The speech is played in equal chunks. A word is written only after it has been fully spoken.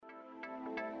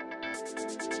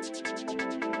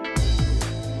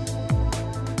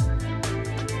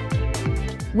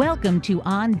Welcome to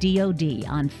On DoD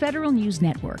on Federal News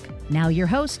Network. Now your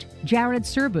host, Jared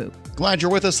Serbu. Glad you're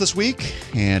with us this week.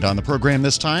 And on the program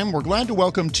this time, we're glad to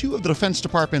welcome two of the Defense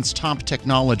Department's top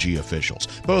technology officials,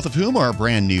 both of whom are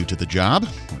brand new to the job,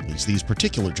 or at least these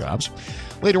particular jobs.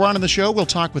 Later on in the show, we'll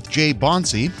talk with Jay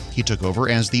Bonci. He took over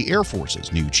as the Air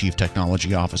Force's new Chief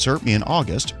Technology Officer in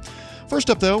August. First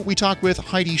up, though, we talk with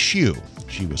Heidi Shyu.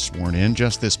 She was sworn in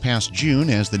just this past June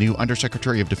as the new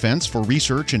Undersecretary of Defense for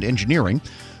Research and Engineering.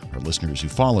 Our listeners who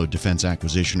followed defense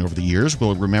acquisition over the years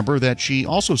will remember that she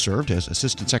also served as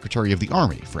Assistant Secretary of the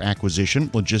Army for Acquisition,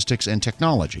 Logistics, and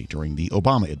Technology during the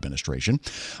Obama administration.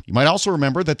 You might also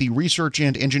remember that the Research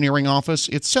and Engineering Office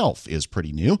itself is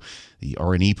pretty new. The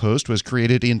R&E post was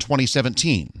created in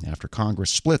 2017 after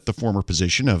Congress split the former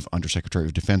position of Undersecretary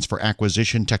of Defense for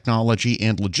Acquisition, Technology,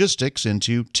 and Logistics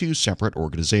into two separate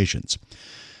organizations.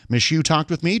 Ms. Shyu talked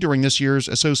with me during this year's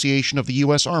Association of the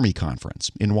U.S. Army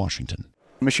Conference in Washington.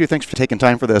 Ms. Shyu, thanks for taking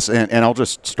time for this, and I'll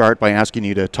just start by asking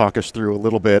you to talk us through a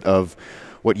little bit of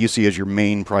what you see as your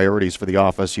main priorities for the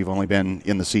office. You've only been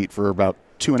in the seat for about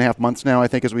 2.5 months now, I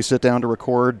think, as we sit down to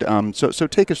record. So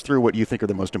take us through what you think are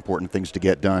the most important things to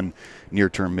get done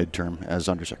near-term, mid-term as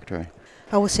Undersecretary.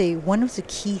 I would say one of the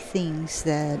key things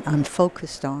that I'm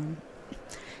focused on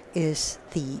is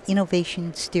the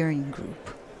Innovation Steering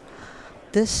Group.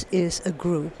 This is a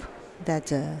group that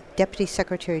the Deputy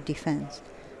Secretary of Defense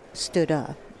stood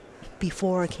up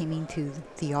before I came into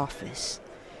the office.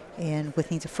 And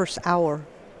within the first hour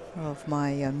of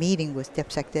my meeting with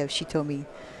DepSecDev, she told me,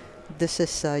 this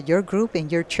is your group and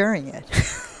you're chairing it.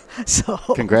 So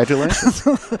congratulations.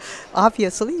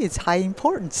 Obviously, it's high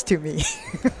importance to me.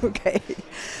 Okay.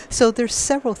 So there's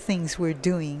several things we're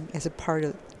doing as a part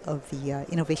of the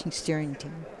innovation steering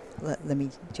team. Let me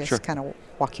just kind of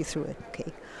walk you through it.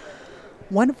 Okay.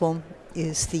 One of them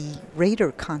is the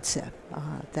radar concept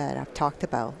that I've talked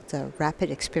about, the rapid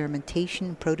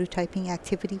experimentation prototyping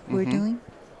activity we're doing.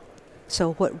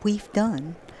 So what we've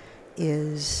done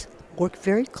is work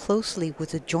very closely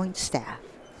with the joint staff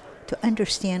to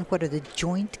understand what are the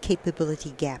joint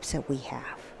capability gaps that we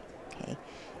have, okay,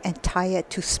 and tie it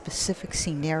to specific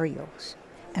scenarios,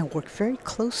 and work very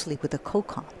closely with the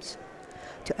COCOMs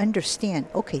to understand,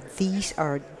 okay, these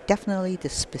are definitely the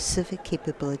specific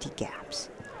capability gaps.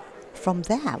 From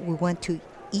that, we went to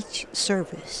each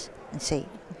service and say,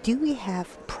 do we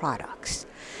have products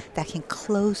that can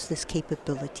close this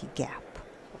capability gap?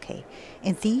 Okay,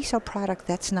 and these are products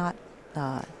that's not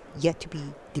yet to be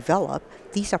developed.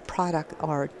 These are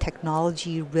our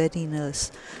technology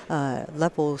readiness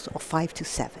levels of 5 to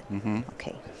 7.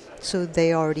 Okay, so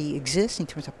they already exist in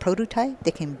terms of prototype.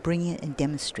 They can bring it and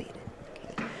demonstrate it.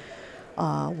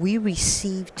 Okay. We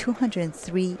received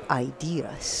 203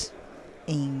 ideas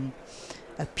in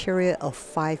a period of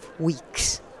 5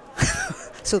 weeks.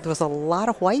 So there was a lot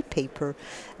of white paper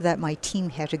that my team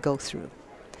had to go through.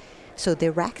 So they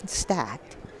racked and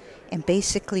stacked and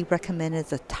basically recommended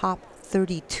the top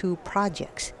 32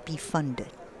 projects be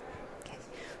funded. Okay.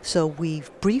 So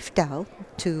we've briefed out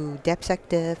to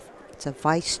DepSecDev, the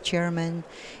vice chairman,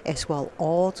 as well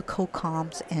all the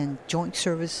COCOMs and joint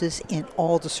services in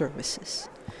all the services.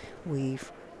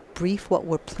 We've briefed what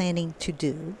we're planning to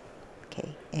do.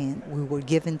 Okay, and we were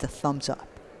given the thumbs up.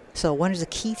 So one of the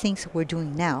key things that we're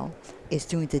doing now is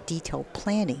doing the detailed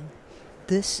planning.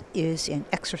 This is an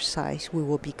exercise we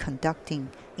will be conducting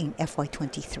in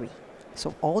FY23.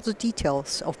 So all the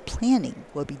details of planning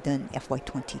will be done in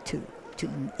FY22 to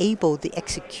enable the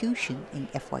execution in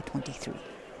FY23.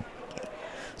 Okay,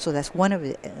 so that's one of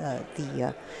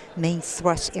the main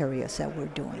thrust areas that we're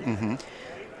doing.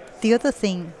 The other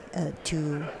thing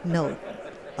to note,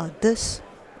 this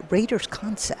Radar's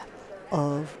concept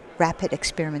of rapid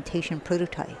experimentation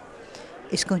prototype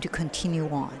is going to continue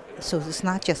on. So it's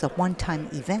not just a one-time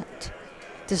event.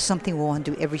 This is something we want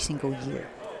to do every single year.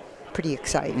 Pretty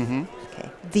exciting.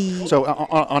 Okay. So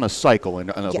on a cycle,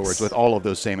 in other words, with all of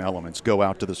those same elements, go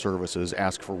out to the services,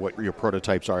 ask for what your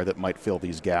prototypes are that might fill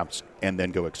these gaps, and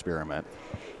then go experiment.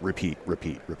 Repeat,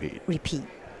 repeat, repeat. Repeat.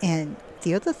 And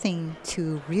the other thing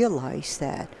to realize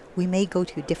that we may go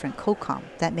to a different COCOM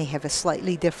that may have a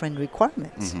slightly different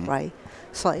requirements, right?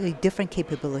 Slightly different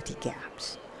capability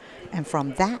gaps. And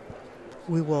from that,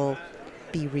 we will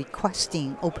be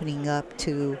requesting opening up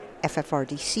to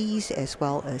FFRDCs as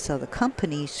well as other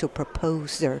companies to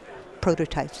propose their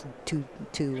prototypes to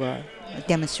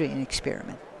demonstrate and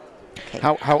experiment. Okay.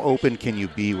 How open can you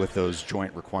be with those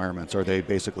joint requirements? Are they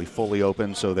basically fully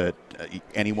open so that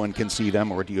anyone can see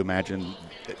them, or do you imagine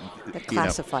They're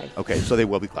classified. Okay, so they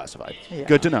will be classified. Yeah.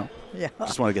 Good to know. Yeah.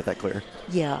 Just want to get that clear.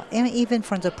 Yeah, and even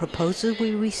from the proposals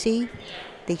we receive,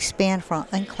 they span from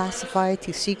unclassified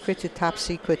to secret to top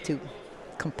secret to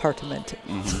compartmented,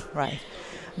 right?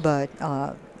 But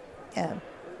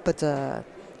the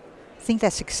thing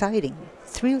that's exciting,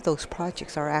 3 of those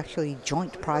projects are actually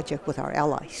joint project with our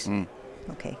allies.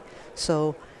 Okay,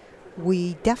 so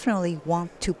we definitely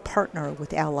want to partner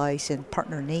with allies and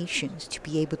partner nations to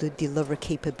be able to deliver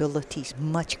capabilities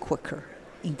much quicker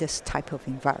in this type of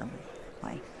environment,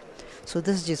 right? So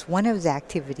this is just one of the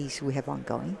activities we have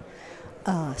ongoing.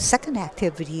 Second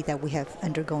activity that we have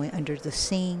undergoing under the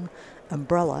same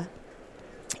umbrella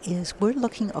is we're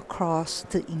looking across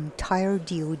the entire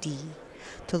DoD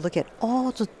to look at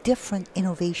all the different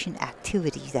innovation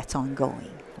activities that's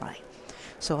ongoing, right?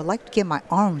 So I'd like to get my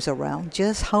arms around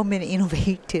just how many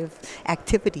innovative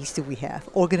activities do we have,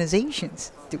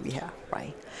 organizations do we have,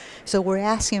 right? So we're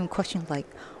asking them questions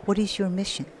like, what is your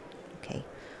mission? Okay,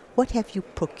 what have you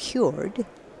procured?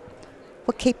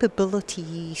 What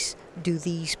capabilities do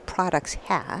these products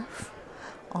have?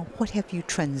 What have you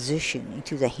transitioned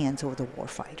into the hands of the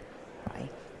warfighter,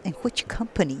 right? And which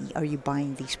company are you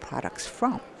buying these products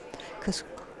from? Because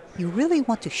you really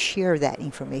want to share that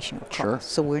information across, Sure.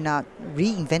 so we're not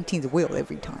reinventing the wheel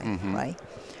every time, right?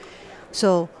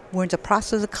 So we're in the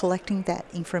process of collecting that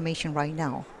information right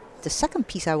now. The second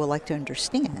piece I would like to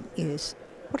understand is,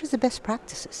 what are the best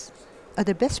practices? Are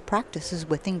there best practices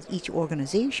within each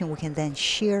organization we can then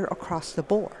share across the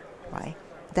board, right?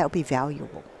 That would be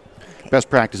valuable. Okay. Best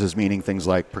practices meaning things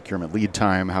like procurement lead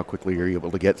time, how quickly are you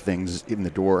able to get things in the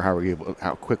door,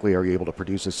 how quickly are you able to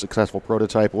produce a successful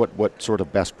prototype? What sort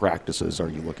of best practices are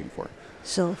you looking for?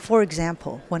 So, for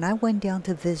example, when I went down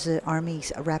to visit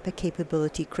Army's Rapid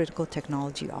Capability Critical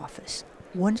Technology Office,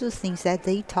 one of the things that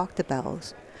they talked about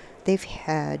was they've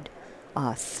had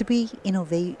 3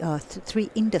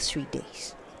 industry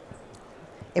days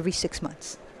every 6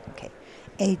 months. Okay,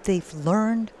 and they've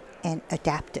learned and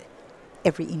adapted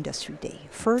every industry day.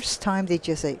 First time they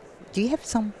just say, do you have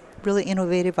some really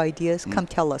innovative ideas? Come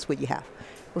tell us what you have.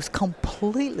 It was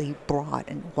completely broad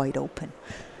and wide open.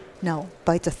 Now,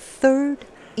 by the 3rd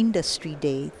industry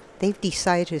day, they've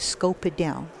decided to scope it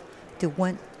down. They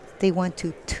went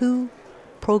to 2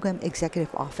 program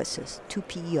executive offices, 2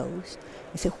 PEOs,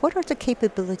 and said, what are the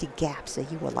capability gaps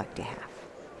that you would like to have?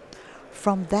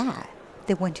 From that,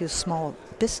 they went to small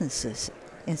businesses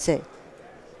and said,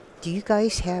 do you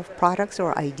guys have products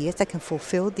or ideas that can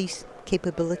fulfill these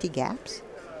capability gaps?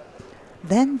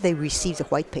 Then they received the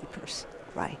white papers,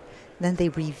 right? Then they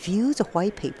review the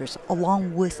white papers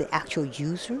along with the actual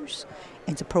users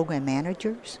and the program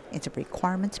managers and the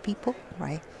requirements people,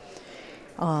 right?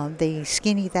 They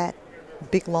skinny that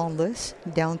big long list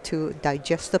down to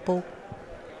digestible,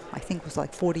 I think it was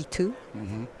like 42.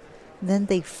 Then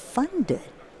they funded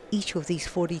each of these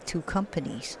 42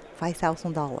 companies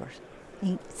 $5,000.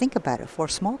 Think about it. For a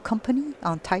small company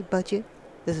on tight budget,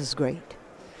 this is great.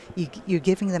 You're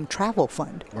giving them travel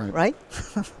fund, right?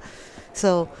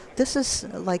 So this is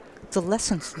like the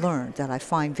lessons learned that I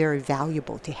find very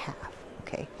valuable to have,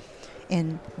 okay?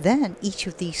 And then each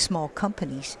of these small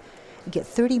companies get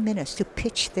 30 minutes to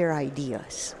pitch their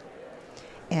ideas.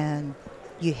 And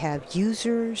you have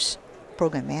users,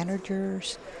 program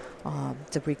managers,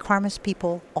 the requirements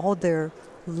people, all there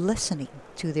listening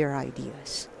to their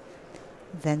ideas.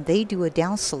 Then they do a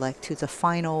down select to the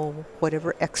final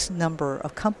whatever X number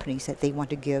of companies that they want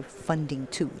to give funding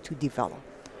to develop.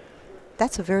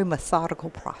 That's a very methodical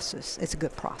process. It's a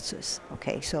good process.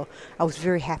 Okay, so I was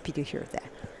very happy to hear that.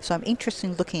 So I'm interested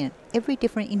in looking at every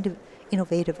different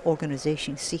innovative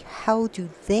organization, see how do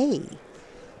they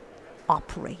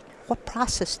operate? What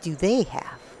process do they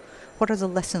have? What are the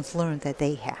lessons learned that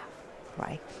they have,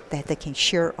 right? That they can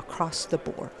share across the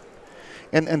board.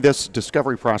 And this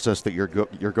discovery process that you're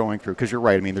going through, because you're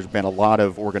right, I mean, there's been a lot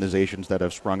of organizations that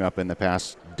have sprung up in the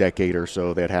past decade or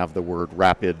so that have the word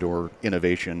rapid or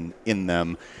innovation in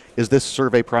them. Is this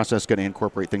survey process going to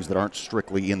incorporate things that aren't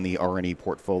strictly in the R&E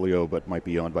portfolio but might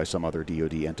be owned by some other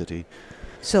DoD entity?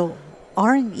 So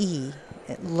R&E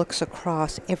looks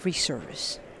across every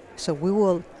service. So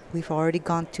we've already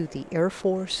gone to the Air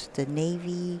Force, the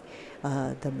Navy,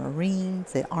 the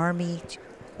Marines, the Army,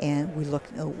 and we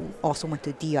also went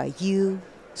to DIU,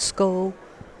 SCO,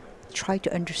 try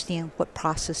to understand what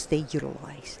process they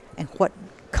utilize and what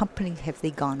company have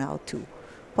they gone out to,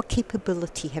 what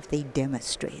capability have they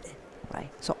demonstrated,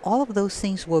 right? So all of those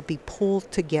things will be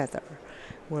pulled together.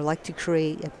 We'd like to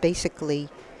create basically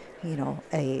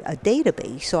a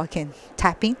database so I can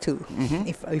tap into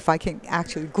if I can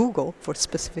actually Google for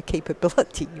specific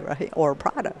capability, right, or a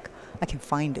product, I can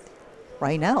find it.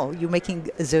 Right now, you're making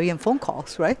a zillion phone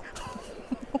calls, right?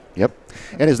 Yep.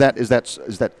 And is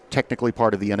that technically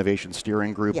part of the innovation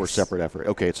steering group or Yes. separate effort?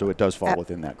 Okay, so it does fall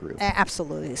within that group.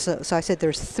 Absolutely. So I said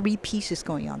there's 3 pieces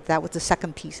going on. That was the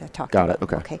second piece I talked Got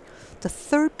about. it. Okay. The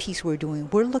third piece we're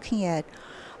looking at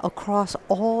across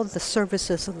all the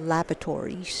services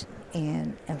laboratories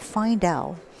and find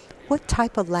out what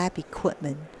type of lab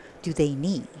equipment do they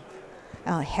need.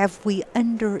 Have we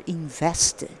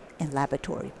underinvested in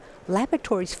laboratory?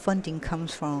 Laboratories funding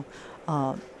comes from,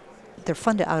 they're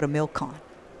funded out of Milcon,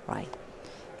 right?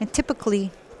 And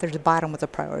typically, they're the bottom of the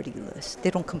priority list. They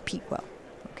don't compete well,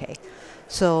 okay?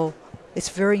 So it's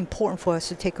very important for us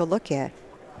to take a look at,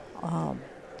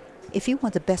 if you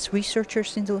want the best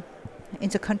researchers in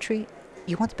the country,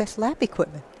 you want the best lab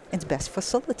equipment and the best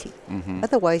facility.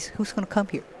 Otherwise, who's going to come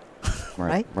here,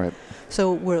 right? Right.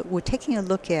 So we're taking a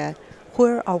look at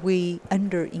where are we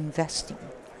under-investing,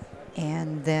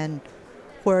 and then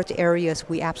where are the areas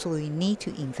we absolutely need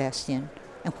to invest in,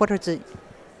 and what are the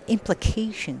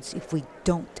implications if we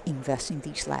don't invest in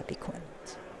these lab equipment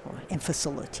and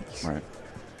facilities. Right.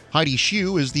 Heidi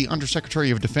Shyu is the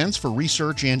Undersecretary of Defense for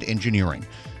Research and Engineering.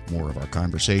 More of our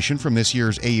conversation from this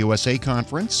year's AUSA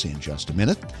conference in just a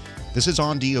minute. This is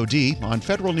On DoD on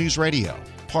Federal News Radio,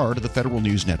 part of the Federal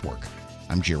News Network.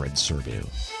 I'm Jared Serbu.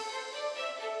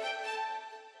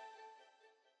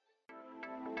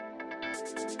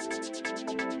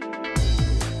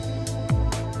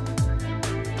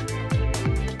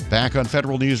 Back on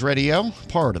Federal News Radio,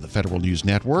 part of the Federal News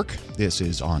Network, this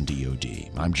is On DoD.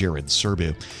 I'm Jared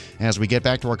Serbu. As we get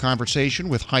back to our conversation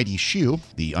with Heidi Shyu,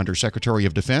 the Undersecretary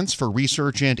of Defense for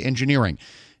Research and Engineering.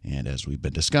 And as we've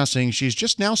been discussing, she's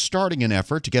just now starting an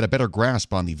effort to get a better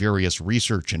grasp on the various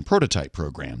research and prototype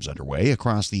programs underway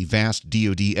across the vast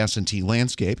DoD S&T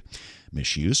landscape. Ms.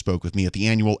 Shyu spoke with me at the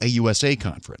annual AUSA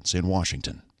conference in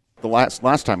Washington. The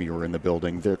last time you were in the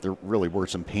building, there really were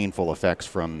some painful effects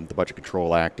from the Budget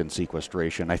Control Act and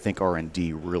sequestration. I think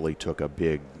R&D really took a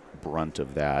big brunt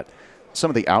of that.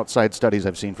 Some of the outside studies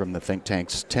I've seen from the think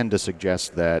tanks tend to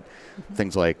suggest that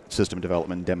things like system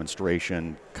development and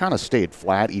demonstration kind of stayed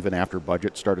flat even after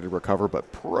budget started to recover,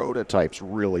 but prototypes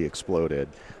really exploded.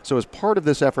 So as part of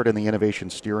this effort in the Innovation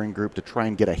Steering Group to try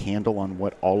and get a handle on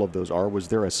what all of those are, was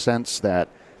there a sense that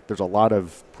there's a lot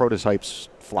of prototypes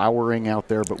flowering out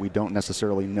there, but we don't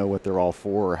necessarily know what they're all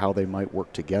for or how they might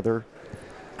work together?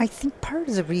 I think part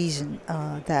of the reason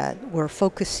that we're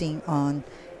focusing on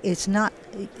is not...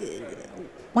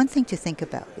 one thing to think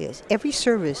about is every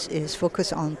service is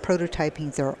focused on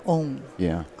prototyping their own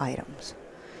items.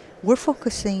 We're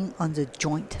focusing on the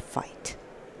joint fight.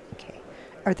 Okay,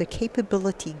 are the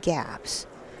capability gaps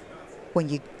when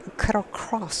you cut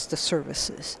across the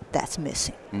services that's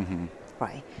missing?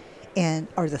 Right, and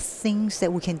are the things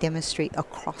that we can demonstrate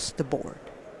across the board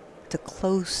to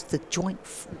close the joint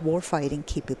warfighting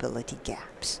capability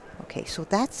gaps. Okay, so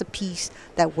that's the piece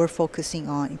that we're focusing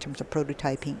on in terms of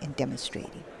prototyping and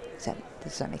demonstrating.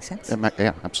 Does that make sense?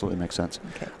 Yeah, absolutely makes sense.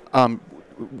 Okay.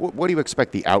 What do you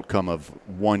expect the outcome of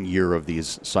 1 year of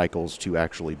these cycles to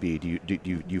actually be? Do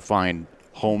you find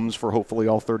homes for hopefully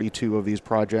all 32 of these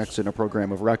projects in a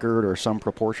program of record or some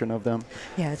proportion of them?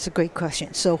 Yeah, it's a great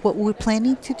question. So what we're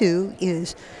planning to do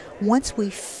is once we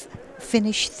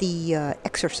finish the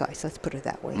exercise, let's put it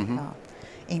that way,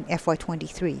 in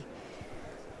FY23,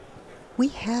 we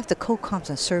have the co-coms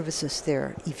and services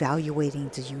there evaluating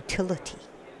the utility.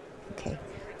 Okay,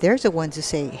 they're the ones who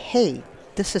say, hey,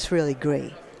 this is really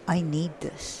great. I need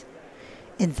this.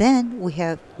 And then we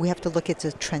have to look at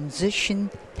the transition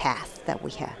path that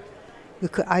we have. We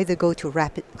could either go to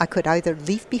I could either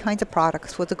leave behind the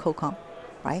products for the COCOM,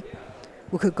 right?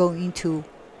 We could go into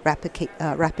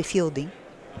rapid fielding,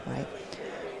 right?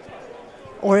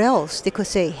 Or else they could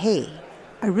say, hey,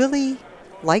 I really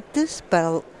like this,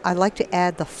 but I'd like to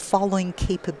add the following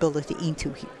capability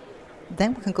into here.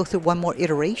 Then we can go through one more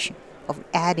iteration of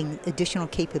adding additional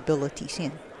capabilities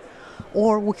in.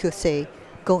 Or we could say,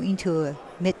 go into a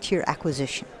mid-tier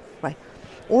acquisition, right?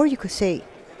 Or you could say,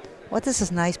 well, this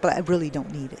is nice, but I really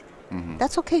don't need it.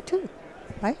 That's okay too,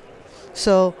 right?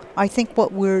 So I think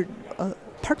what we're,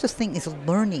 part of the thing is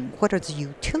learning what are the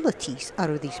utilities out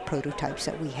of these prototypes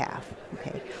that we have,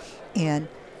 okay? And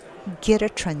get a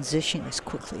transition as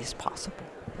quickly as possible,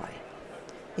 right?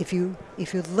 If you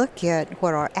look at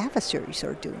what our adversaries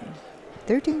are doing,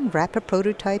 they're doing rapid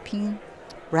prototyping,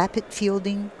 rapid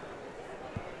fielding,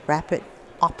 rapid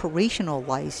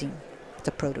operationalizing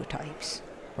the prototypes,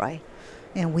 right?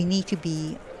 And we need to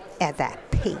be at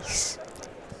that pace.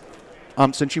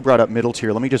 Since you brought up middle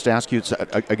tier, let me just ask you,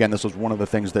 again, this was one of the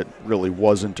things that really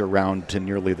wasn't around to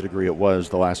nearly the degree it was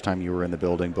the last time you were in the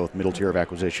building, both middle tier of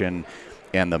acquisition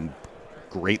and the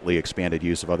greatly expanded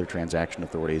use of other transaction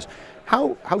authorities.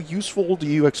 How useful do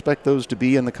you expect those to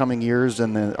be in the coming years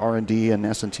in the R&D and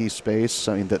S&T space?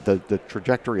 I mean, the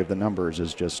trajectory of the numbers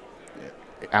is just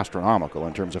astronomical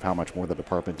in terms of how much more the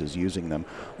department is using them.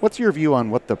 What's your view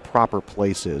on what the proper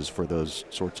place is for those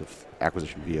sorts of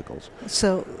acquisition vehicles?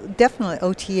 So definitely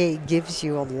OTA gives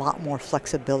you a lot more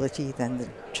flexibility than the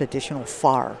traditional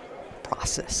FAR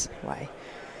process, right?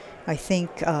 I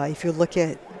think if you look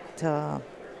at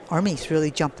Army's really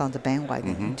jumped on the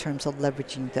bandwagon in terms of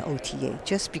leveraging the OTA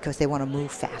just because they want to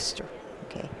move faster,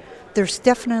 okay? There's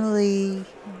definitely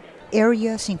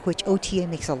areas in which OTA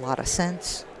makes a lot of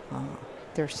sense.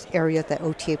 There's areas that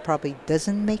OTA probably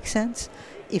doesn't make sense.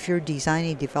 If you're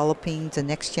designing, developing the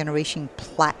next generation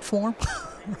platform,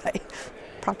 right?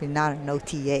 Probably not an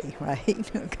OTA,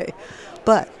 right? Okay.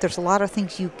 But there's a lot of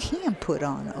things you can put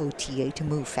on OTA to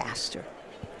move faster.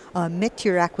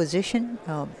 Mid-tier acquisition,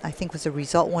 I think was a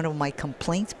result, one of my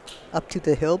complaints up to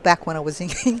the hill back when I was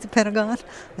in the Pentagon.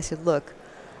 I said, look,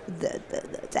 the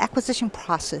acquisition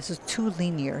process is too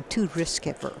linear, too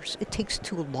risk-averse. It takes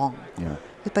too long. Yeah.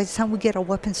 By the time we get our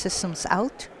weapon systems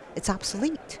out, it's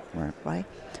obsolete, right?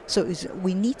 So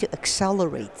we need to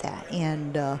accelerate that.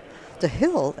 And the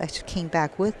Hill actually came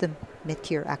back with the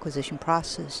mid-tier acquisition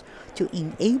process to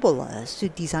enable us to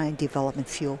design and develop and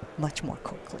fuel much more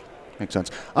quickly. Makes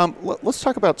sense. Let's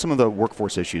talk about some of the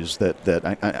workforce issues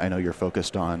that I know you're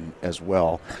focused on as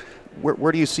well.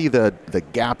 Where do you see the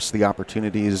gaps, the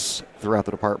opportunities throughout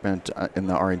the department in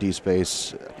the R&D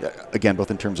space? Again,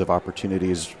 both in terms of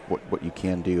opportunities, what you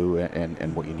can do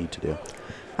and what you need to do.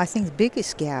 I think the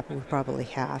biggest gap we probably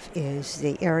have is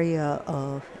the area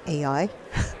of AI,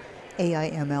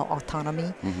 AI/ML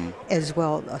autonomy, as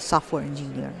well as software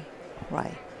engineering,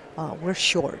 right? We're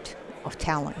short of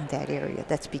talent in that area.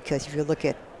 That's because if you look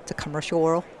at the commercial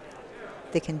world,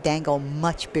 they can dangle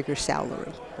much bigger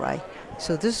salary, right?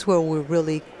 So this is where we're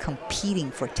really competing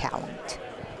for talent.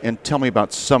 And tell me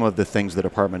about some of the things the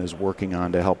department is working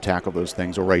on to help tackle those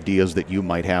things, or ideas that you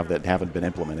might have that haven't been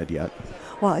implemented yet.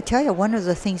 Well, I tell you, one of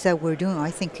the things that we're doing, I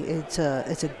think it's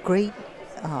a great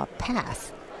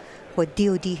path. What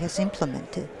DoD has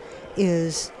implemented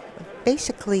is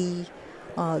basically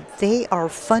they are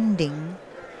funding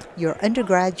your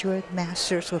undergraduate,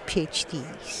 master's, or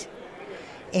PhDs.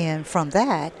 And from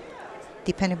that,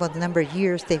 depending on the number of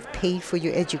years they've paid for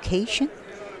your education,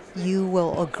 you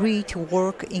will agree to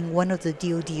work in one of the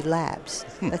DoD labs.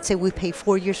 Let's say we pay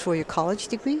 4 years for your college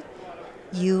degree.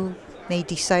 You may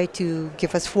decide to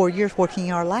give us 4 years working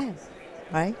in our lab,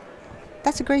 right?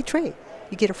 That's a great trade.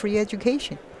 You get a free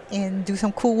education and do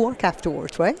some cool work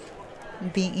afterwards, right?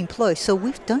 Being employed. So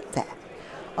we've done that.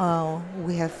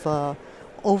 We have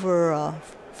over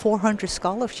 400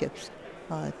 scholarships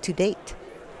to date.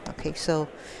 Okay, so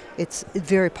it's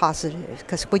very positive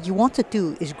because what you want to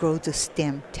do is grow the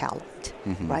STEM talent,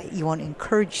 right? You want to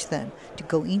encourage them to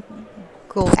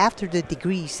go after the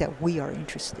degrees that we are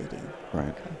interested in. Right.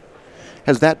 Okay.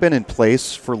 Has that been in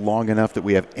place for long enough that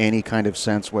we have any kind of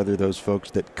sense whether those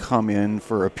folks that come in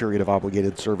for a period of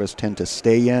obligated service tend to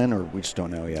stay in, or we just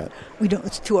don't know yet? We don't.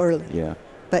 It's too early. Yeah.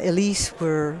 But at least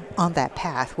we're on that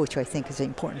path, which I think is an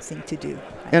important thing to do.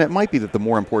 Right? And it might be that the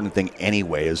more important thing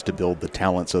anyway is to build the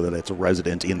talent so that it's a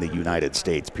resident in the United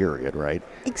States, period, right?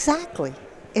 Exactly.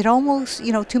 It almost,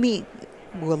 to me,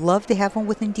 we'd love to have them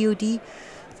within DoD.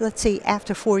 Let's say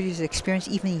after 4 years of experience,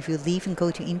 even if you leave and go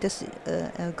to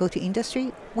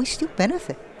industry, we still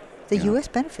benefit. The U.S.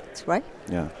 benefits, right?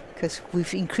 Yeah. Because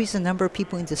we've increased the number of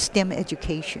people in the STEM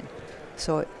education.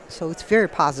 So it's very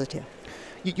positive.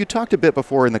 You talked a bit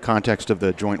before in the context of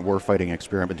the joint warfighting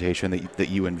experimentation that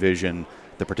you envision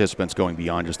the participants going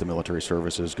beyond just the military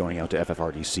services, going out to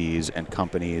FFRDCs and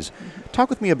companies.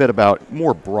 Talk with me a bit about,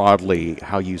 more broadly,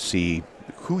 who you see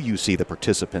the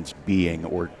participants being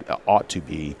or ought to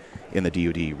be in the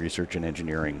DoD research and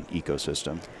engineering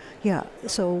ecosystem. Yeah,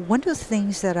 so one of the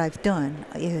things that I've done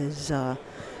is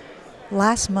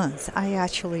last month I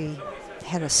actually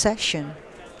had a session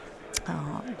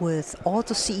with all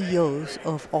the CEOs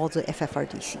of all the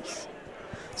FFRDCs.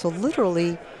 So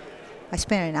literally, I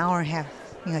spent an hour and a half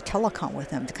in a telecom with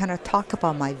them to kind of talk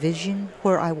about my vision,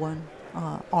 where I want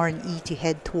R&E to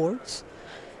head towards.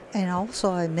 And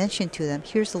also I mentioned to them,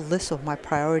 here's a list of my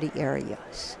priority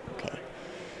areas, okay?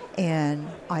 And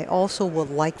I also would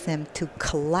like them to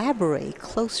collaborate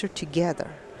closer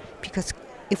together, because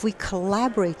if we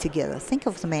collaborate together, think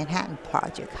of the Manhattan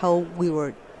Project, how we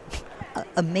were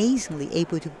amazingly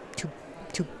able to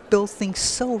to build things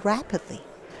so rapidly,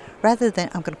 rather than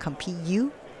I'm going to compete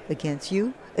you, against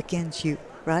you,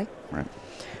 right? Right.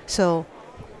 So,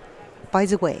 by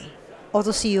the way, all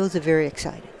the CEOs are very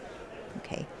excited.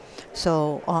 Okay,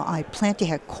 so I plan to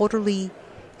have quarterly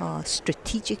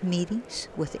strategic meetings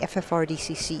with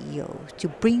FFRDC CEOs to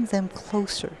bring them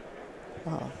closer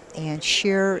and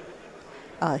share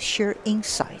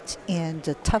insights and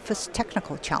the toughest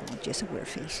technical challenges that we're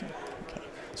facing. Okay,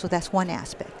 so that's one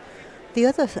aspect. The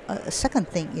other second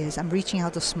thing is I'm reaching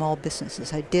out to small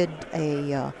businesses. I did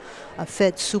a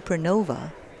Fed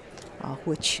Supernova,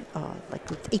 which like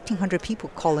with 1,800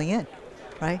 people calling in,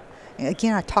 right? And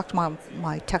again, I talked about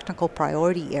my technical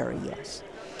priority areas,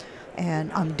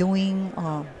 and I'm doing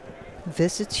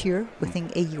visits here within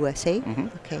AUSA.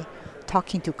 Okay,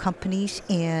 talking to companies,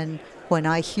 and when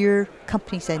I hear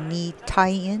companies that need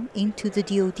tie-in into the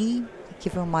DoD, I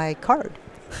give them my card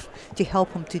to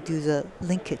help them to do the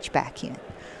linkage back in.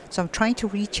 So I'm trying to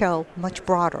reach out much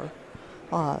broader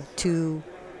to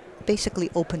basically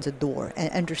open the door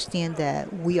and understand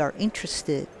that we are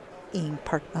interested in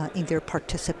their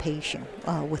participation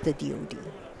with the DoD.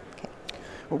 Okay.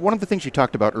 Well, one of the things you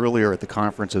talked about earlier at the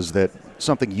conference is that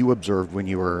something you observed when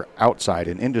you were outside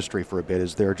in industry for a bit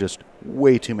is there are just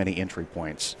way too many entry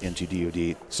points into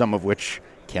DoD, some of which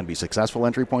can be successful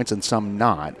entry points and some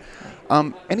not.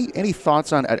 Any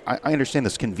thoughts on, I understand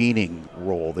this convening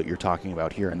role that you're talking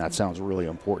about here, and that sounds really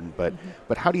important, but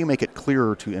how do you make it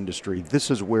clearer to industry,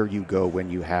 this is where you go when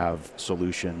you have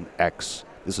solution X,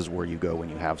 this is where you go when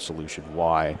you have solution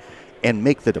Y, and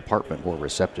make the department more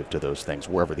receptive to those things,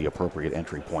 wherever the appropriate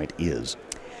entry point is?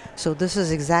 So this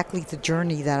is exactly the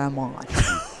journey that I'm on,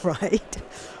 right?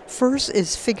 First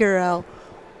is figure out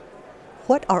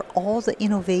what are all the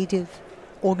innovative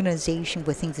organization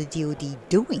within the DoD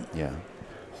doing? Yeah.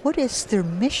 What is their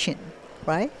mission,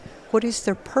 right? What is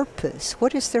their purpose?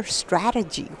 What is their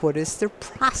strategy? What is their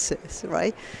process,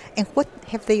 right? And what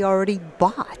have they already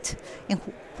bought? And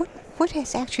what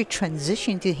has actually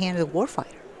transitioned to the hand of the warfighter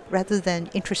rather than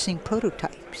interesting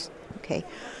prototypes, okay?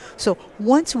 So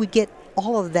once we get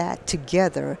all of that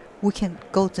together, we can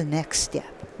go to the next step.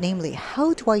 Namely,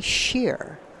 how do I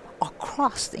share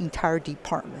across the entire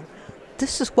department?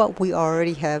 This is what we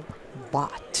already have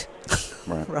bought,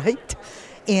 right?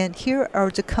 And here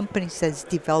are the companies that's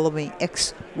developing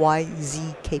X, Y,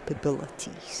 Z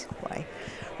capabilities, right?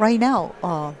 Right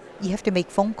now, you have to make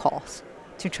phone calls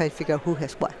to try to figure out who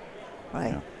has what,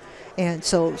 right? Yeah. And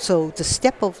so the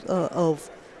step of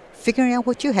figuring out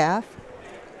what you have,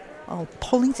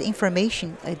 pulling the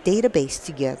information, a database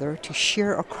together to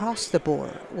share across the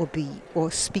board will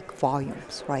speak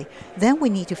volumes, right? Then we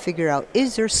need to figure out,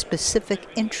 is there specific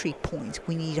entry points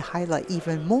we need to highlight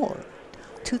even more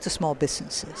to the small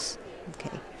businesses,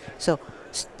 okay? So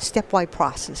stepwise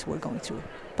process we're going through.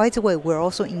 By the way, we're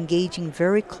also engaging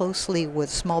very closely with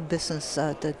small business,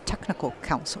 the technical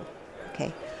council,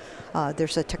 okay?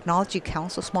 There's a technology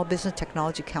council, small business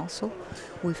technology council.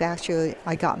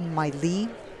 I got my lead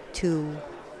to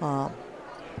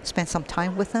spend some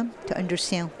time with them to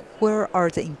understand where are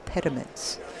the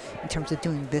impediments in terms of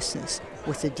doing business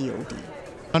with the DoD.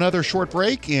 Another short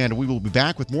break, and we will be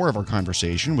back with more of our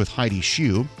conversation with Heidi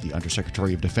Shyu, the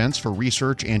Undersecretary of Defense for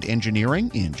Research and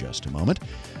Engineering, in just a moment.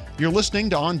 You're listening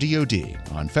to On DoD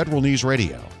on Federal News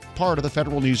Radio, part of the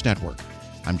Federal News Network.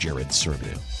 I'm Jared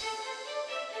Serbu.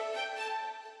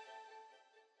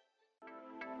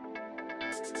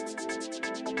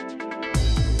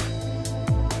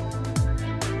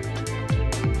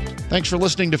 Thanks for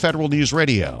listening to Federal News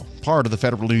Radio, part of the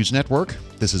Federal News Network.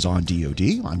 This is On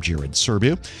DoD. I'm Jared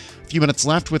Serbu. A few minutes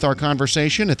left with our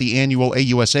conversation at the annual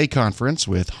AUSA conference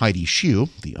with Heidi Shyu,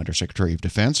 the Undersecretary of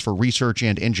Defense for Research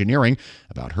and Engineering,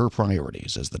 about her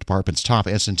priorities as the department's top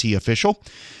S&T official.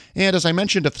 And as I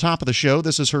mentioned at the top of the show,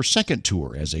 this is her second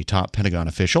tour as a top Pentagon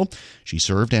official. She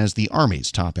served as the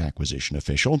Army's top acquisition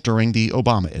official during the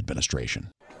Obama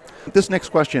administration. This next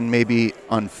question may be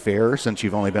unfair since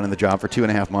you've only been in the job for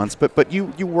 2.5 months, but you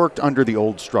worked under the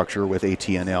old structure with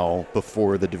AT&L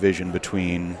before the division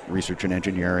between research and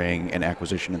engineering and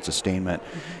acquisition and sustainment.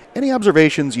 Any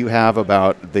observations you have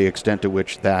about the extent to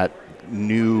which that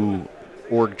new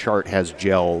org chart has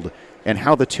gelled and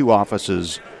how the two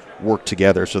offices work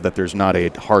together so that there's not a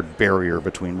hard barrier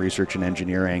between research and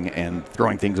engineering and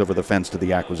throwing things over the fence to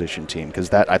the acquisition team?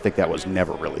 Because I think that was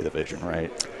never really the vision,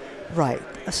 right? Right.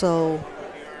 So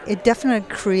it definitely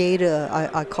created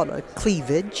I call it a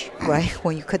cleavage, right?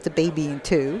 When you cut the baby in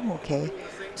two, okay?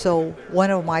 So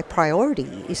one of my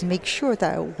priorities is make sure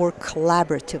that I work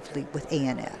collaboratively with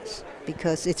ANS,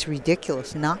 because it's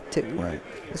ridiculous not to. Right.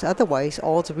 Because otherwise,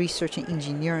 all the research and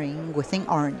engineering within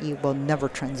R&E will never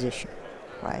transition,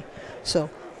 right? So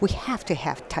we have to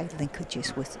have tight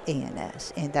linkages with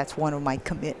ANS, and that's one of my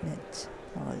commitments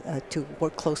to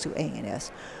work close to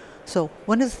ANS. So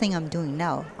one of the things I'm doing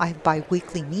now, I have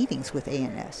bi-weekly meetings with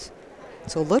ANS.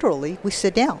 So literally, we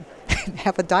sit down and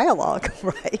have a dialogue,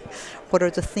 right? What are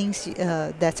the things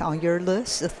that's on your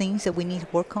list, the things that we need to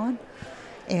work on?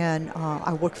 And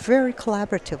I work very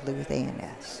collaboratively with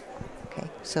ANS. Okay,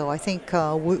 so I think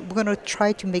we're going to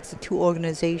try to make the two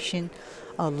organizations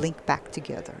link back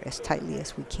together as tightly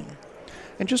as we can.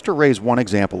 And just to raise one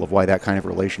example of why that kind of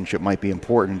relationship might be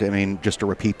important, I mean, just to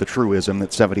repeat the truism that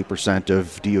 70%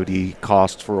 of DoD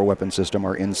costs for a weapon system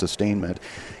are in sustainment.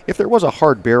 If there was a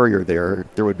hard barrier there,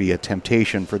 there would be a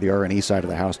temptation for the R&E side of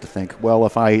the house to think, well,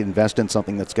 if I invest in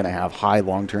something that's going to have high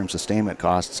long-term sustainment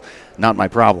costs, not my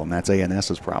problem, that's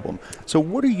ANS's problem. So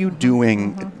what are you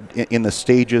doing in the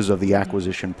stages of the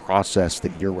acquisition process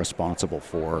that you're responsible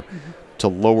for to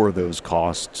lower those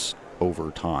costs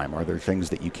over time? Are there things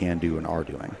that you can do and are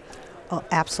doing? Oh,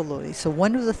 absolutely. So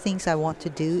one of the things I want to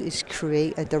do is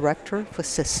create a director for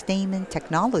sustainment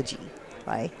technology,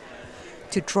 right,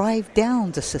 to drive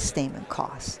down the sustainment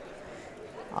costs.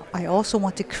 I also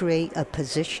want to create a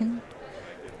position,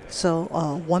 so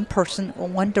one person,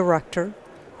 one director,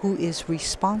 who is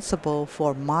responsible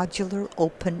for modular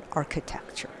open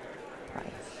architecture,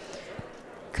 right?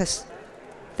 Because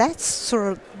that's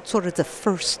sort of the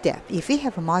first step. If you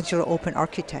have a modular open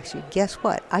architecture, guess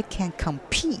what? I can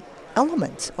compete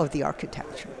elements of the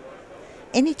architecture.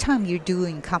 Anytime you're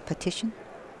doing competition,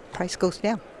 price goes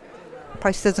down.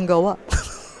 Price doesn't go up,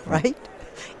 right?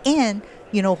 And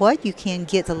you know what? You can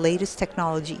get the latest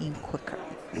technology in quicker,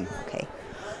 okay?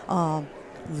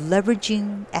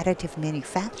 Leveraging additive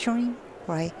manufacturing,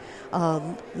 right?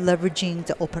 Leveraging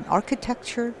the open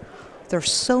architecture.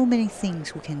 There's so many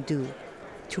things we can do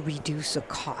to reduce the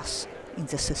costs in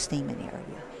the sustainment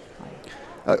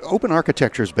area. Open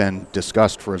architecture has been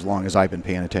discussed for as long as I've been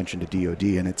paying attention to DoD,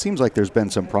 and it seems like there's been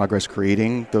some progress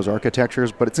creating those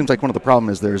architectures, but it seems like one of the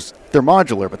problems is they're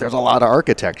modular, but there's a lot of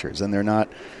architectures, and they're not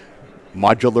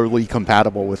modularly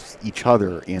compatible with each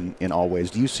other in all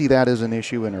ways. Do you see that as an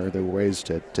issue, and are there ways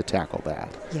to tackle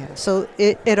that? Yeah, so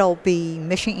it'll be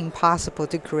mission impossible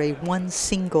to create one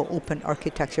single open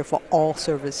architecture for all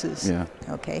services. Yeah.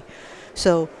 Okay.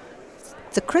 So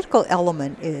the critical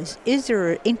element is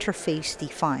there an interface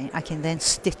defined? I can then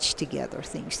stitch together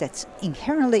things that's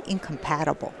inherently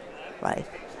incompatible, right?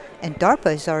 And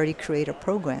DARPA has already created a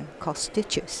program called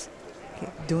Stitches,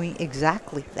 okay, doing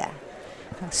exactly that.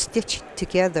 Stitch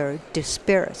together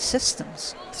disparate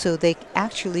systems so they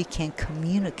actually can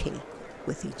communicate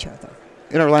with each other.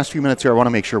 In our last few minutes here, I want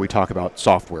to make sure we talk about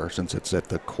software, since it's at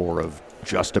the core of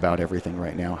just about everything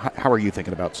right now. How are you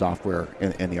thinking about software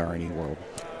in the R&E world?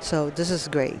 So this is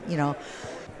great. You know,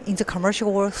 in the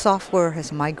commercial world, software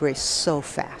has migrated so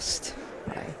fast,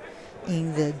 right?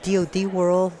 In the DoD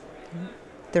world,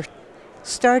 they're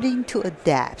starting to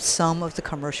adapt some of the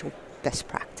commercial best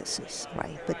practices,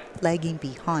 right? But lagging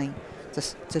behind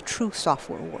the true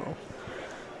software world.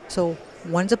 So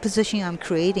one of the positions I'm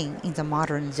creating in the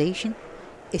modernization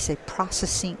is a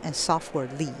processing and software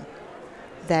lead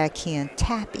that can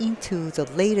tap into the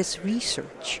latest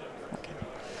research. Okay.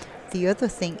 The other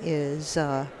thing is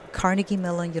Carnegie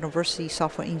Mellon University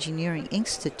Software Engineering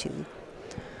Institute.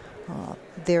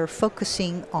 They're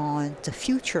focusing on the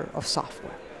future of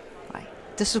software. Right?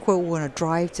 This is where we want to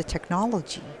drive the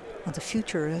technology on the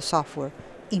future of software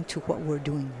into what we're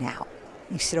doing now,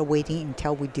 instead of waiting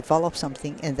until we develop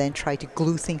something and then try to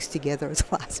glue things together at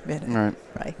the last minute.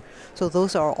 Right? So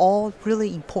those are all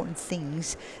really important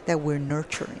things that we're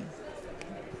nurturing.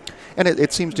 And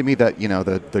it seems to me that, you know,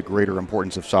 the greater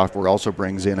importance of software also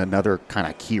brings in another kind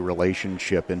of key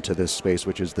relationship into this space,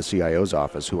 which is the CIO's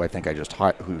office, who I think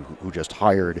who just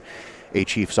hired a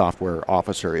chief software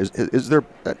officer. Is there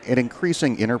an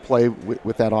increasing interplay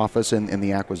with that office in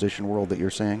the acquisition world that you're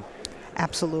seeing?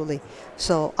 Absolutely.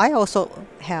 So I also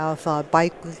have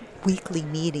bi-weekly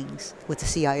meetings with the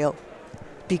CIO,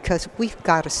 because we've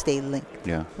got to stay linked.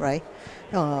 Yeah. Right?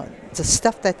 The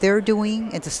stuff that they're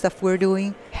doing and the stuff we're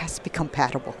doing has to be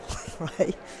compatible,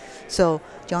 right? So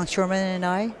John Sherman and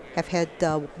I have had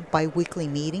bi-weekly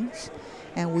meetings,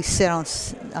 and we sit on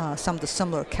some of the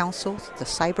similar councils, the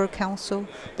Cyber Council,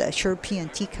 the Azure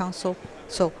PNT Council.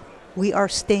 So we are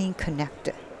staying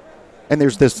connected. And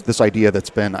there's this idea that's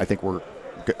been, I think we're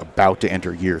about to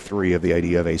enter year 3 of the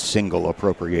idea of a single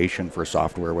appropriation for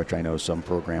software, which I know some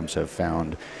programs have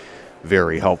found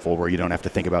very helpful, where you don't have to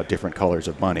think about different colors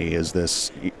of money. Is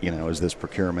this, is this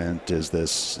procurement? Is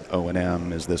this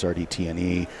O&M? Is this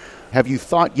RDT&E? Have you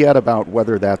thought yet about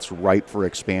whether that's ripe for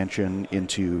expansion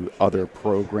into other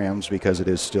programs, because it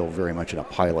is still very much in a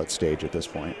pilot stage at this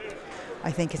point?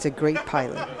 I think it's a great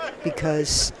pilot,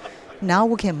 because now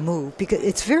we can move, because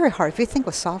it's very hard. If you think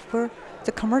of software,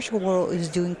 the commercial world is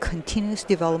doing continuous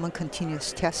development,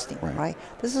 continuous testing, right?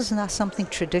 This is not something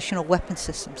traditional weapon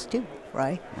systems do,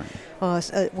 right?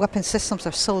 Weapon systems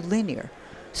are so linear.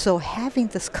 So having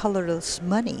this colorless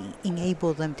money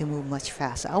enable them to move much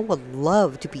faster. I would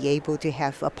love to be able to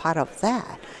have a part of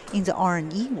that in the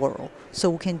R&E world,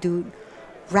 so we can do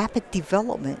rapid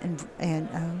development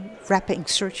and rapid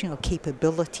insertion of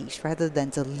capabilities rather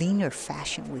than the linear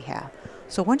fashion we have.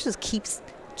 So one just keeps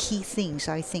key things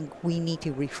I think we need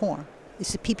to reform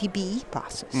is the PPBE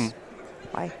process,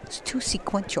 right? It's too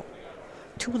sequential,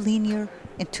 too linear,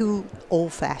 and too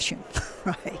old-fashioned,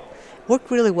 right?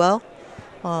 Worked really well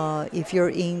if you're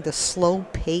in the slow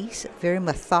pace, very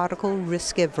methodical,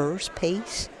 risk-averse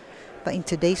pace, but in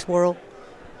today's world,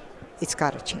 it's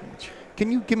got to change.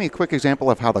 Can you give me a quick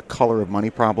example of how the color of money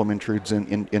problem intrudes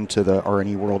into the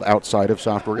R&E world outside of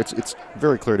software? It's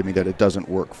very clear to me that it doesn't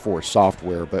work for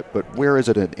software, but where is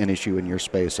it an issue in your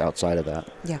space outside of that?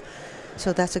 Yeah,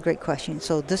 so that's a great question.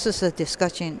 So this is a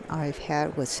discussion I've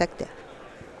had with SecDef.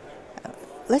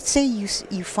 Let's say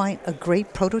you find a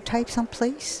great prototype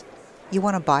someplace. You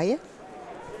want to buy it?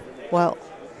 Well,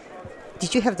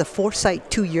 did you have the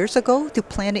foresight 2 years ago to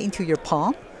plan it into your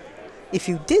palm? If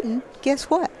you didn't, guess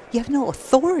what? You have no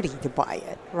authority to buy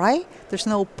it, right? There's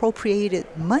no appropriated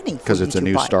money for you to buy it. Because it's a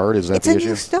new start? Is that the issue? It's a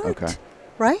new start, okay.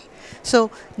 Right?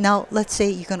 So now let's say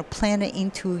you're going to plan it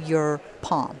into your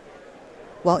palm.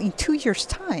 Well, in 2 years'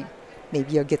 time,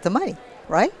 maybe you'll get the money,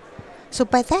 right? So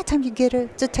by that time you get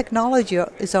it, the technology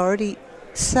is already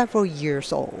several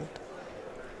years old,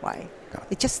 right?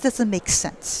 It just doesn't make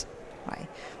sense, right?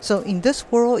 So in this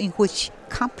world in which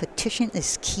competition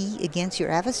is key against your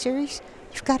adversaries,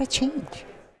 you've got to change.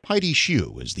 Heidi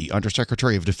Shyu is the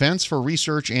Undersecretary of Defense for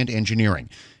Research and Engineering.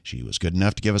 She was good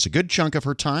enough to give us a good chunk of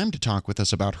her time to talk with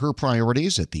us about her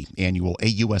priorities at the annual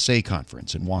AUSA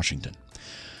conference in Washington.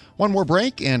 One more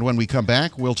break, and when we come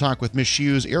back, we'll talk with Ms.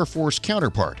 Shyu's Air Force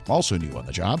counterpart, also new on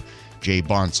the job, Jay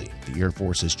Bonci, the Air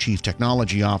Force's Chief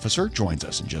Technology Officer, joins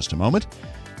us in just a moment.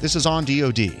 This is On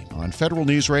DoD on Federal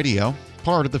News Radio,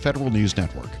 part of the Federal News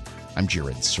Network. I'm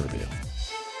Jared Serbu.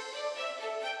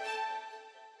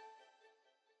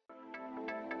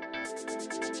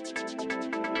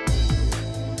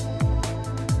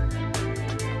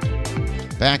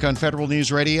 Back on Federal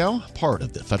News Radio, part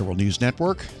of the Federal News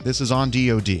Network, this is On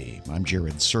DoD. I'm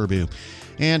Jared Serbu.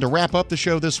 And to wrap up the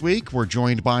show this week, we're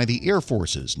joined by the Air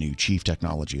Force's new Chief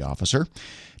Technology Officer.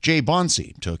 Jay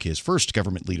Bonci took his first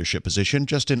government leadership position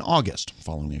just in August,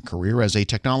 following a career as a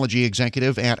technology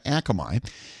executive at Akamai.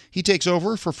 He takes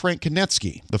over for Frank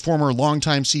Konetsky, the former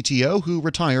longtime CTO who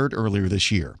retired earlier this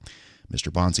year.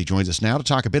 Mr. Bonci joins us now to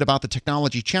talk a bit about the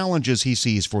technology challenges he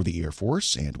sees for the Air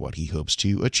Force and what he hopes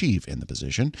to achieve in the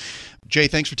position. Jay,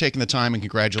 thanks for taking the time and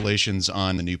congratulations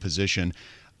on the new position.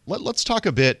 Let's talk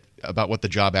a bit about what the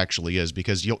job actually is,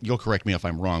 because you'll correct me if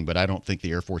I'm wrong, but I don't think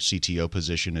the Air Force CTO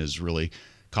position is really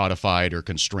codified or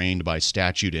constrained by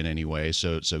statute in any way.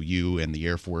 So you and the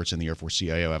Air Force and the Air Force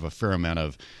CIO have a fair amount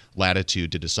of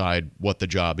latitude to decide what the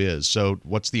job is. So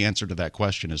what's the answer to that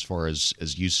question as far as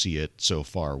you see it so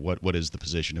far? What is the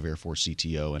position of Air Force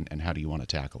CTO and how do you want to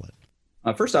tackle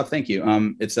it? First off, thank you.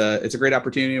 It's a great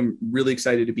opportunity. I'm really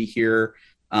excited to be here.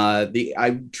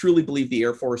 I truly believe the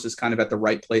Air Force is kind of at the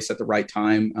right place at the right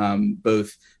time,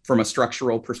 both from a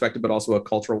structural perspective, but also a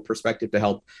cultural perspective to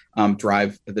help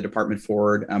drive the department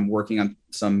forward. I'm working on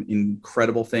some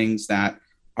incredible things that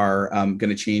are going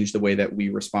to change the way that we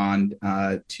respond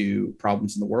to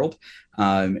problems in the world.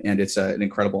 And it's an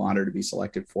incredible honor to be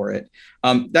selected for it.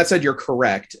 That said, you're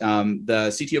correct.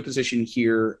 The CTO position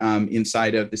here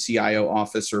inside of the CIO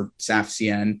office, or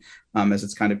SAF-CN, as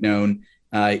it's kind of known,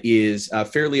 is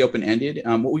fairly open-ended.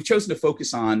 What we've chosen to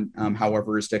focus on,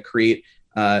 however, is to create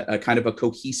a kind of a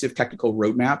cohesive technical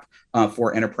roadmap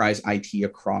for enterprise IT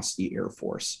across the Air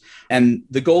Force. And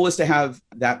the goal is to have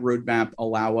that roadmap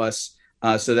allow us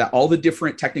so that all the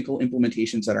different technical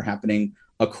implementations that are happening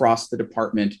across the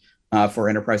department for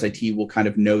enterprise IT will kind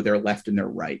of know their left and their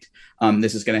right.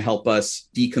 This is going to help us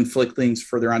deconflict things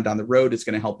further on down the road. It's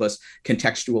going to help us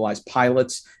contextualize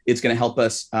pilots. It's going to help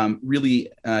us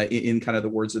really, in kind of the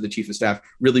words of the chief of staff,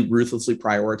 really ruthlessly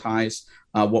prioritize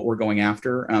what we're going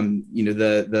after.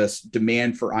 The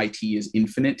demand for IT is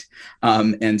infinite.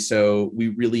 And so we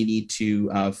really need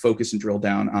to focus and drill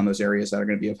down on those areas that are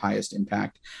going to be of highest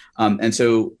impact. And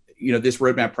so, this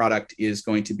roadmap product is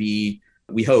going to be,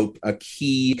 we hope, a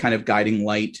key kind of guiding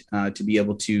light to be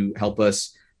able to help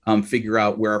us figure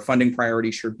out where our funding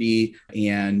priorities should be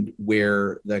and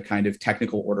where the kind of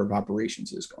technical order of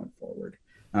operations is going forward.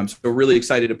 So we're really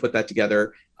excited to put that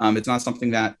together. It's not something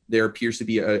that there appears to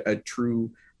be a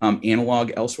true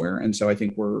analog elsewhere. And so I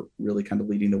think we're really kind of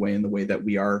leading the way in the way that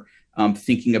we are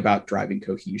thinking about driving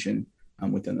cohesion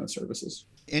within those services.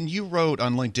 And you wrote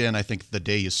on LinkedIn, I think the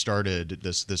day you started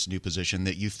this new position,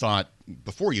 that you thought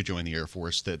before you joined the Air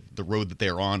Force that the road that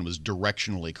they're on was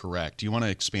directionally correct. Do you want to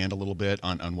expand a little bit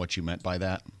on what you meant by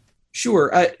that?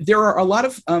 Sure. There are a lot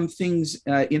of things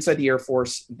inside the Air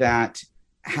Force that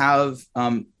have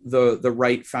the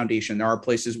right foundation. There are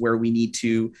places where we need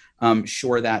to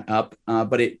shore that up,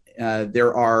 but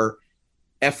there are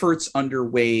efforts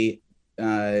underway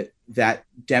that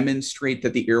demonstrate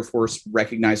that the Air Force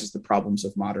recognizes the problems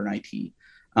of modern IT.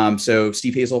 So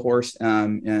Steve Hazelhorst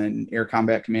and Air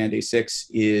Combat Command A6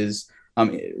 is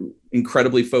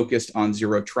incredibly focused on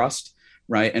zero trust,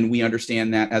 right? And we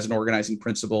understand that as an organizing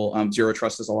principle, zero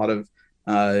trust has a lot of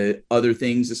other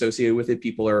things associated with it.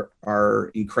 People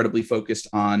are incredibly focused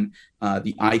on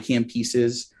the ICAM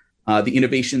pieces, the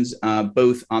innovations,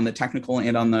 both on the technical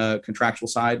and on the contractual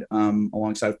side,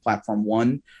 alongside of Platform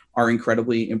One, are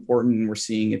incredibly important. And we're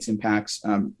seeing its impacts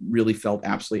really felt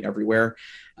absolutely everywhere.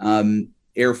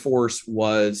 Air Force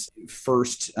was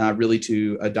first really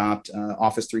to adopt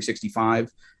Office 365,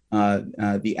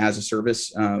 the as a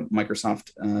service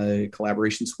Microsoft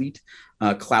collaboration suite,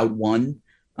 Cloud One.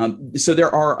 So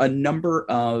there are a number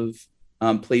of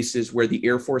places where the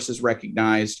Air Force has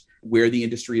recognized where the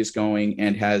industry is going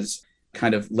and has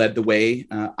kind of led the way.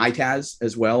 ITAS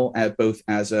as well, both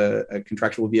as a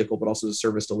contractual vehicle, but also as a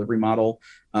service delivery model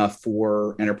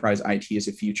for enterprise IT as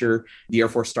a future. The Air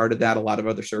Force started that. A lot of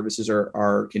other services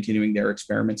are continuing their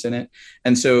experiments in it.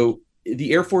 And so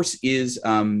the Air Force is,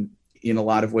 in a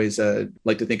lot of ways,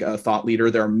 like to think a thought leader.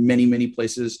 There are many, many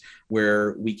places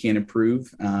where we can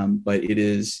improve, but it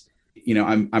is,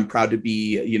 I'm proud to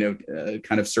be,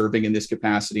 kind of serving in this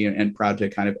capacity and proud to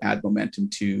kind of add momentum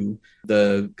to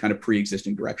the kind of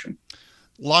pre-existing direction.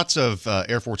 Lots of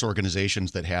Air Force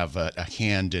organizations that have a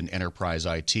hand in enterprise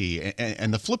IT.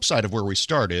 And the flip side of where we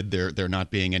started, there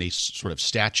not being any sort of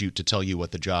statute to tell you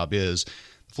what the job is.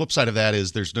 The flip side of that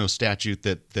is there's no statute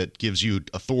that gives you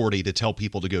authority to tell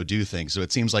people to go do things. So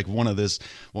it seems like this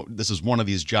is one of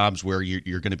these jobs where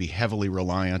you're going to be heavily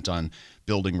reliant on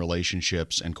building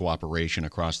relationships and cooperation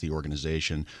across the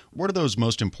organization. What do those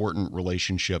most important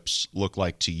relationships look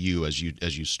like to you as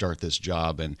you start this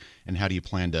job, and how do you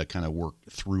plan to kind of work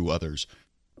through others?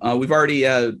 We've already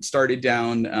started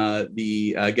down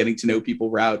the getting to know people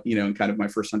route, in kind of my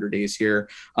first 100 days here.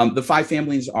 The 5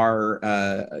 families are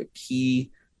a key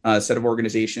set of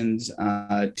organizations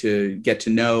to get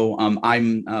to know.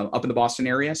 I'm up in the Boston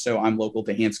area, so I'm local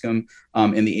to Hanscom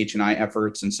in the H&I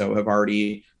efforts, and so have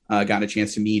already gotten a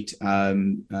chance to meet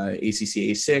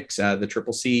ACCA 6, the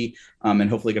CCC, and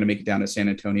hopefully going to make it down to San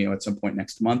Antonio at some point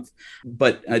next month.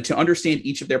 But to understand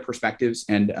each of their perspectives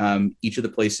and each of the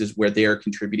places where they're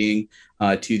contributing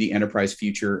to the enterprise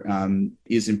future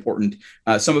is important.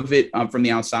 Some of it from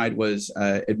the outside was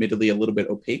admittedly a little bit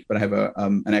opaque, but I have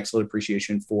an excellent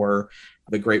appreciation for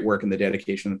the great work and the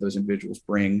dedication that those individuals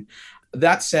bring.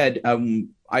 That said,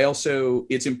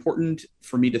 it's important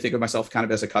for me to think of myself kind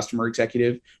of as a customer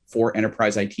executive for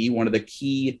enterprise IT. One of the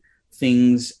key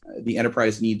things the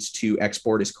enterprise needs to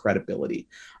export is credibility.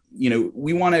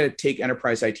 We want to take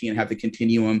enterprise IT and have the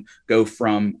continuum go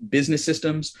from business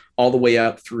systems all the way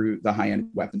up through the high-end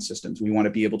weapon systems. We want to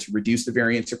be able to reduce the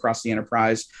variance across the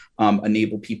enterprise,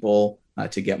 enable people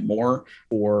to get more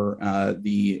for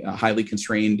the highly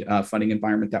constrained funding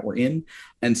environment that we're in.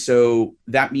 And so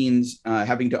that means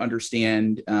having to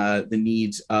understand the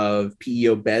needs of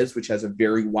PEO BES, which has a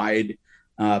very wide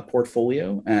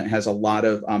portfolio and has a lot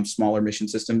of smaller mission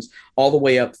systems, all the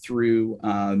way up through,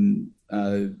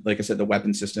 like I said, the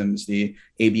weapon systems, the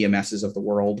ABMSs of the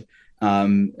world,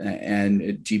 and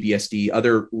GBSD,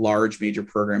 other large major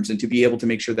programs, and to be able to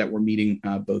make sure that we're meeting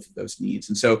both of those needs.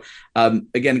 And so,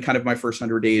 again, kind of my first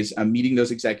 100 days, meeting those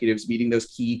executives, meeting those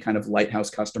key kind of lighthouse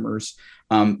customers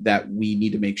that we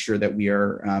need to make sure that we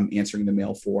are answering the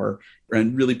mail for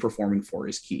and really performing for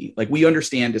is key. Like, we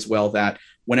understand as well that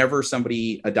whenever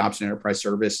somebody adopts an enterprise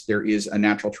service, there is a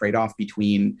natural trade-off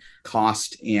between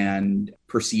cost and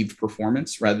perceived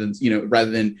performance, rather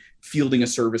than fielding a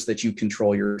service that you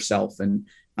control yourself and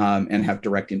have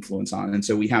direct influence on. And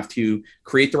so we have to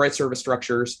create the right service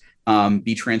structures,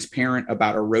 be transparent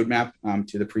about our roadmap,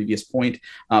 to the previous point,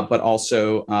 but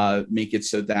also make it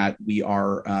so that we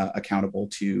are accountable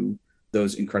to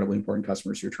those incredibly important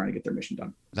customers who are trying to get their mission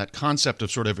done. That concept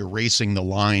of sort of erasing the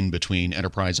line between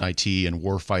enterprise IT and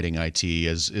warfighting IT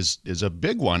is a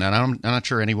big one. And I'm not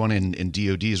sure anyone in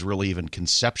DoD has really even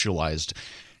conceptualized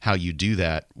how you do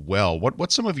that well.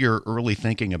 What's some of your early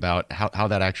thinking about how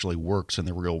that actually works in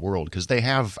the real world? Because they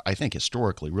have, I think,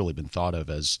 historically really been thought of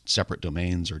as separate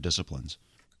domains or disciplines.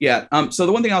 Yeah. So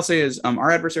the one thing I'll say is our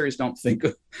adversaries don't think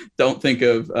of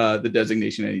the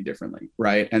designation any differently,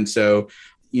 right? And so,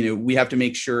 we have to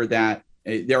make sure that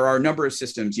there are a number of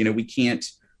systems. We can't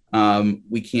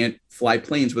fly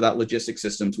planes without logistics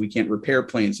systems. We can't repair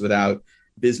planes without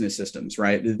business systems,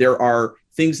 right? There are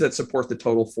things that support the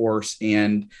total force,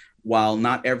 and while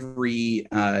not every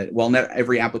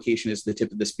application is the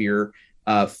tip of the spear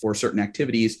for certain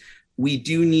activities, we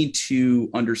do need to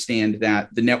understand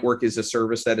that the network is a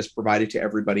service that is provided to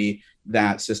everybody,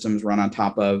 that systems run on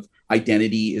top of.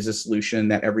 Identity is a solution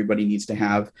that everybody needs to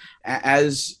have.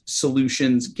 As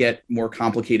solutions get more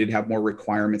complicated, have more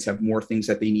requirements, have more things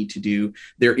that they need to do,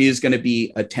 there is going to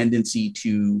be a tendency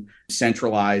to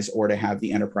centralize or to have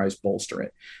the enterprise bolster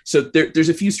it. So there's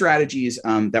a few strategies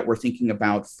that we're thinking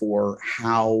about for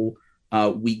how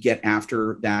we get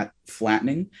after that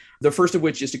flattening. The first of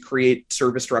which is to create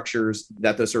service structures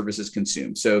that those services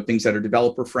consume. So things that are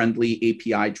developer friendly,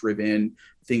 API driven,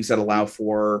 things that allow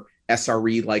for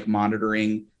SRE like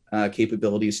monitoring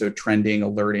capabilities. So trending,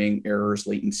 alerting, errors,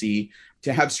 latency,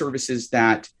 to have services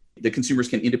that the consumers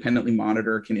can independently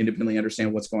monitor, can independently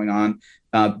understand what's going on.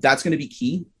 That's going to be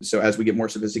key. So as we get more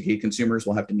sophisticated consumers,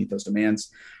 we'll have to meet those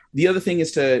demands. The other thing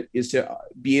is to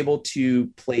be able to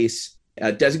place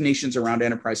designations around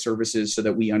enterprise services so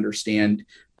that we understand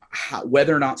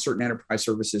whether or not certain enterprise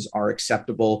services are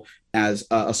acceptable as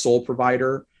a sole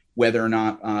provider, whether or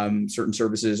not certain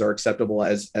services are acceptable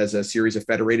as a series of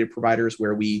federated providers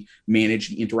where we manage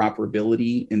the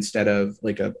interoperability instead of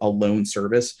like a lone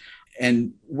service.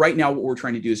 And right now, what we're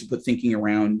trying to do is put thinking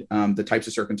around the types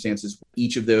of circumstances.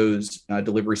 Each of those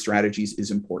delivery strategies is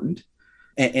important.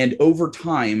 And over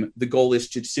time, the goal is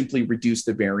to simply reduce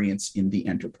the variance in the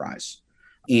enterprise.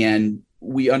 And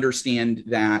we understand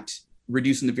that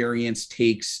reducing the variance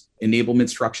takes enablement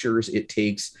structures. It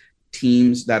takes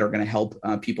teams that are going to help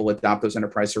people adopt those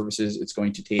enterprise services. It's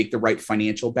going to take the right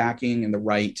financial backing and the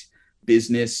right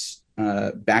business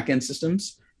backend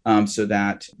systems so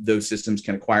that those systems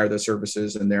can acquire those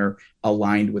services and they're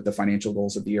aligned with the financial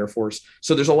goals of the Air Force.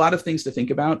 So there's a lot of things to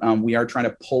think about. We are trying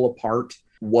to pull apart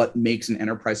what makes an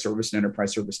enterprise service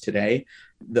today.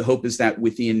 The hope is that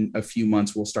within a few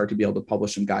months, we'll start to be able to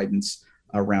publish some guidance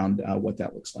around what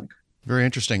that looks like. Very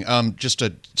interesting. Just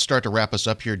to start to wrap us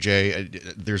up here, Jay,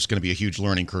 there's going to be a huge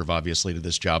learning curve, obviously, to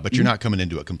this job, but you're not coming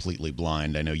into it completely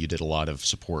blind. I know you did a lot of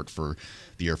support for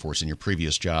the Air Force in your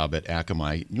previous job at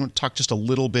Akamai. You want to talk just a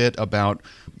little bit about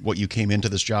what you came into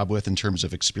this job with in terms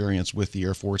of experience with the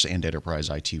Air Force and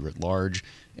enterprise IT writ large,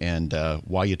 and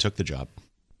why you took the job?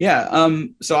 Yeah.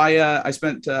 So I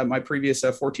spent my previous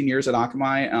 14 years at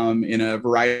Akamai in a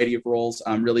variety of roles,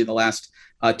 really the last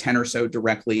 10 or so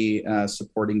directly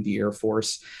supporting the Air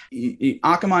Force.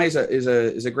 Akamai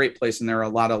is a great place, and there are a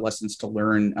lot of lessons to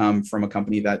learn from a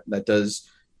company that does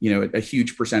a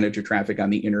huge percentage of traffic on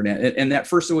the internet. And that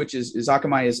first of which is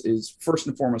Akamai is first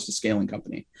and foremost a scaling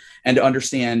company, and to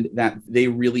understand that they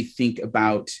really think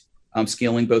about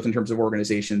scaling both in terms of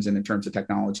organizations and in terms of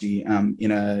technology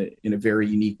in a very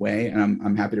unique way. And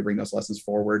I'm happy to bring those lessons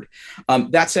forward.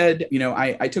 That said,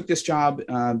 I took this job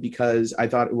because I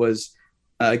thought it was,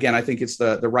 again, I think it's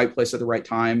the right place at the right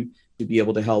time to be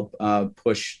able to help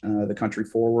push the country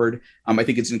forward. I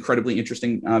think it's an incredibly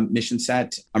interesting mission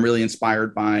set. I'm really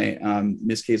inspired by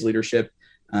Ms. K's leadership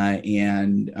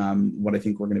and what I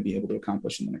think we're going to be able to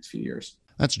accomplish in the next few years.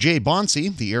 That's Jay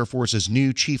Bonci, the Air Force's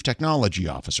new Chief Technology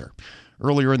Officer.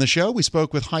 Earlier in the show, we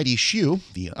spoke with Heidi Shyu,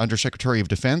 the Undersecretary of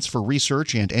Defense for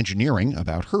Research and Engineering,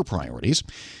 about her priorities.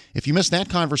 If you missed that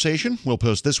conversation, we'll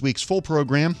post this week's full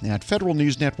program at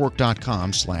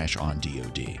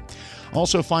federalnewsnetwork.com/ondod.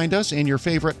 Also find us in your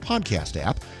favorite podcast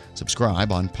app.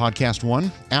 Subscribe on Podcast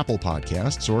One, Apple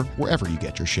Podcasts, or wherever you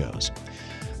get your shows.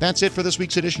 That's it for this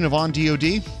week's edition of On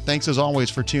DoD. Thanks as always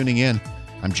for tuning in.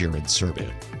 I'm Jared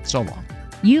Serbu. So long.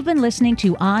 You've been listening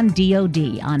to On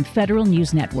DoD on Federal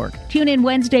News Network. Tune in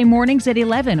Wednesday mornings at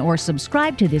 11 or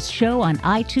subscribe to this show on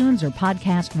iTunes or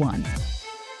Podcast One.